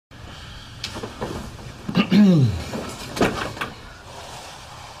I'm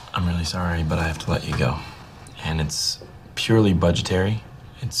really sorry, but I have to let you go. And it's purely budgetary.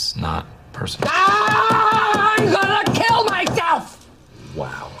 It's not personal. I'm gonna kill myself!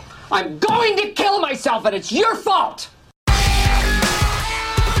 Wow. I'm going to kill myself, and it's your fault!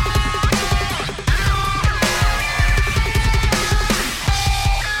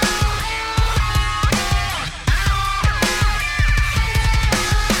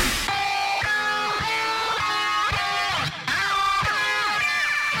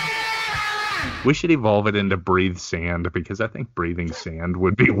 We should evolve it into breathe sand, because I think breathing sand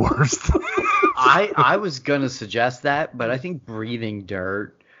would be worse. I was gonna suggest that, but I think breathing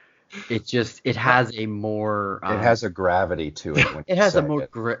dirt, it has a more it has a gravity to it. When it has a say more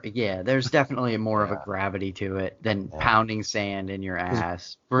it. there's definitely more of a gravity to it than pounding sand in your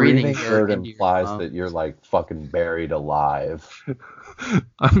ass. Breathing dirt into your implies lungs. that you're like fucking buried alive.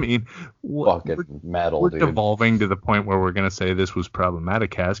 I mean, Fucking metal, we're dude. devolving to the point where we're gonna say this was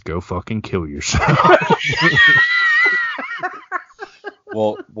problematic. Cast, go fucking kill yourself.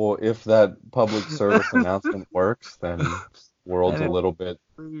 Well, if that public service announcement works, then world's a little bit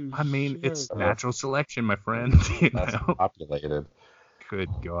I mean, it's natural selection, my friend. less populated. Good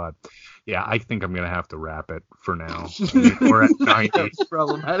God. Yeah, I think I'm going to have to wrap it for now. I mean, we're at 90.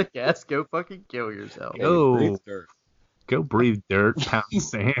 Problematic ass, go fucking kill yourself. Go breathe dirt, pound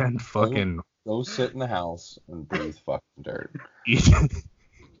sand, fucking Go sit in the house and breathe fucking dirt.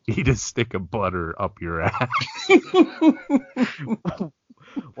 eat a stick of butter up your ass.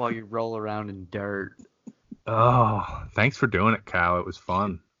 While you roll around in dirt. Oh, thanks for doing it, Kyle. It was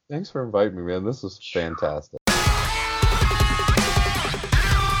fun. Thanks for inviting me, man. This is fantastic.